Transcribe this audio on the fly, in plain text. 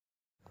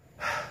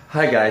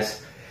Hi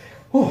guys,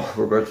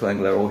 Roberto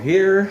Anglero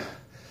here,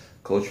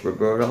 Coach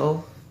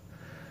Roberto.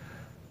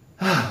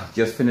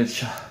 Just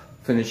finished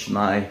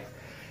my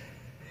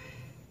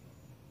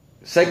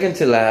second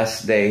to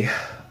last day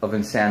of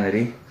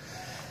insanity.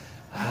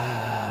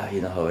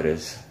 You know how it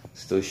is,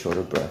 still short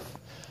of breath.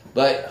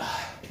 But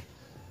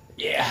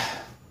yeah,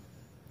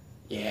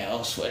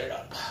 I'll sweat it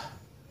up.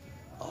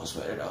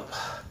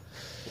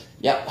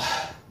 Yep.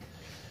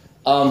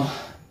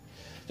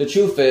 The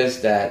truth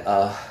is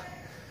that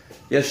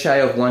just shy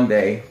of 1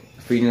 day,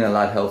 feeling a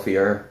lot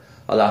healthier,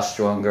 a lot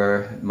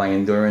stronger. My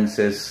endurance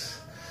is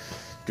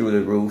through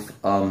the roof.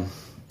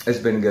 It's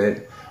been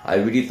good. I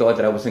really thought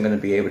that I wasn't going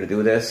to be able to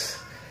do this.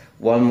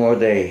 One more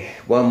day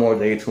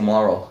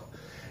tomorrow,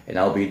 and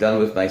I'll be done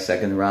with my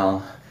second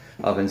round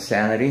of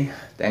insanity.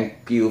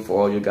 Thank you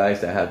for all you guys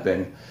that have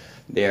been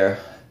there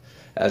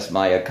as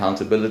my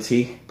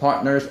accountability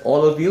partners,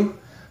 all of you,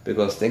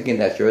 because thinking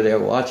that you're there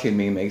watching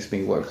me makes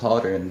me work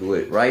harder and do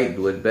it right,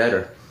 do it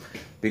better.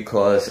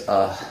 Because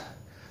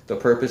the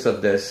purpose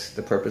of this,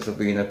 the purpose of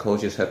being a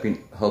coach is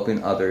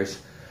helping others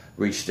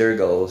reach their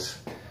goals,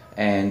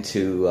 and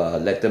to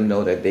let them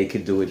know that they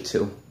could do it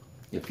too.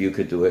 If you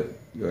could do it,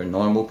 you're a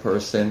normal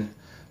person,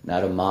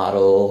 not a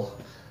model,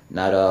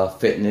 not a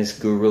fitness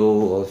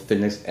guru or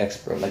fitness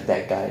expert like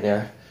that guy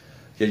there.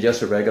 You're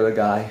just a regular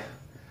guy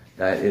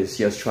that is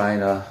just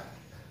trying to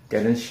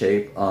get in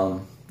shape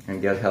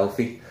and get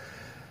healthy.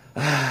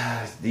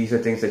 These are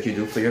things that you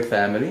do for your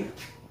family.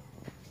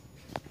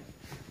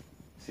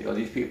 See all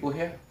these people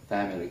here?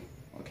 Family,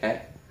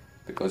 okay?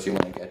 Because you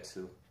want to get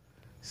to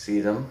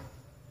see them,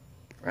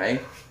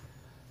 right?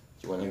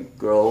 You want to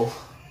grow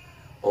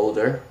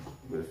older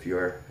with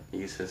your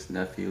nieces,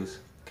 nephews,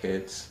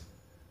 kids,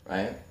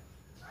 right?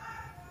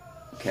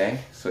 Okay,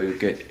 so you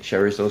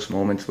cherish those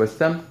moments with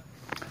them.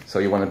 So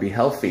you want to be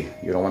healthy.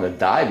 You don't want to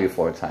die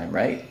before time,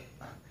 right?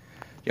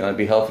 You want to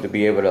be healthy to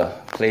be able to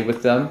play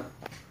with them,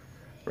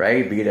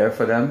 right? Be there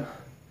for them.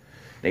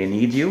 They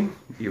need you,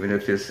 even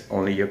if it's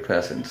only your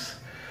presence.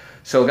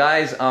 So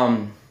guys,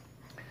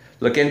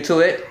 look into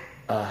it.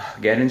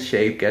 Get in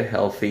shape, get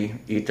healthy,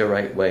 eat the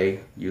right way,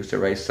 use the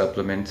right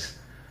supplements.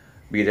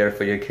 Be there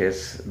for your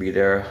kids. Be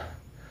there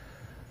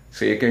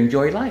so you can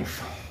enjoy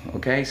life.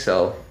 Okay,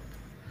 so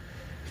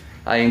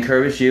I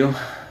encourage you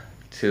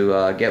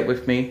to get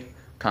with me,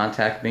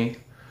 contact me.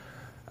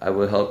 I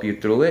will help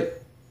you through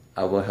it.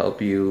 I will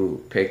help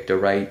you pick the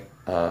right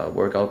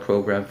workout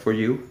program for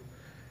you,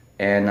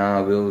 and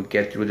we'll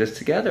get through this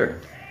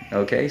together.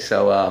 Okay,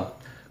 so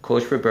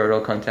Coach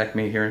Roberto, contact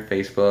me here on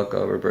Facebook,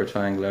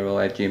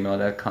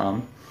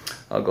 robertoanglero@gmail.com.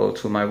 I'll go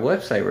to my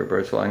website,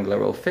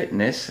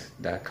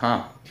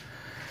 robertoanglerofitness.com.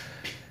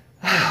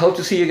 Hope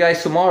to see you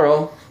guys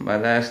tomorrow, my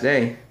last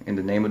day, in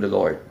the name of the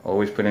Lord.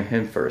 Always putting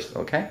Him first,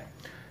 okay?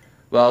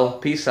 Well,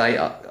 peace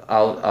out.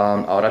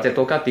 Ahora te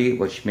toca a ti,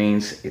 which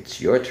means it's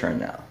your turn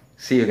now.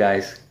 See you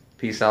guys.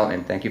 Peace out,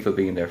 and thank you for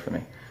being there for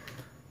me.